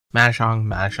Mahjong,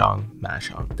 Mahjong,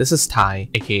 Mahjong. This is Ty,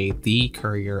 aka the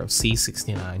Courier of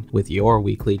C69, with your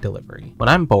weekly delivery. When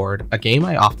I'm bored, a game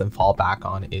I often fall back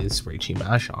on is Riichi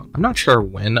Mahjong. I'm not sure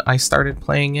when I started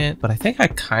playing it, but I think I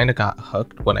kinda got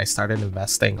hooked when I started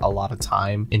investing a lot of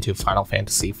time into Final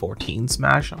Fantasy XIV's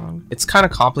Mahjong. It's kinda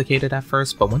complicated at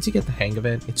first, but once you get the hang of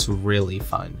it, it's really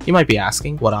fun. You might be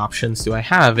asking, what options do I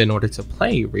have in order to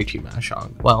play Riichi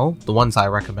Mahjong? Well, the ones I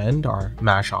recommend are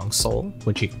Mahjong Soul,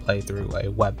 which you can play through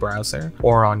a web browser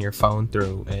or on your phone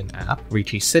through an app,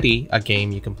 Riichi City, a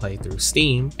game you can play through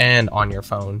Steam and on your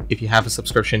phone. If you have a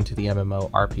subscription to the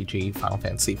MMORPG Final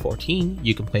Fantasy XIV,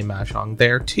 you can play Mahjong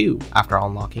there too after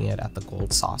unlocking it at the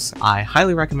Gold Saucer. I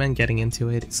highly recommend getting into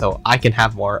it so I can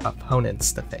have more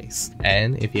opponents to face.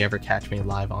 And if you ever catch me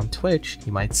live on Twitch,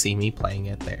 you might see me playing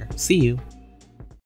it there. See you!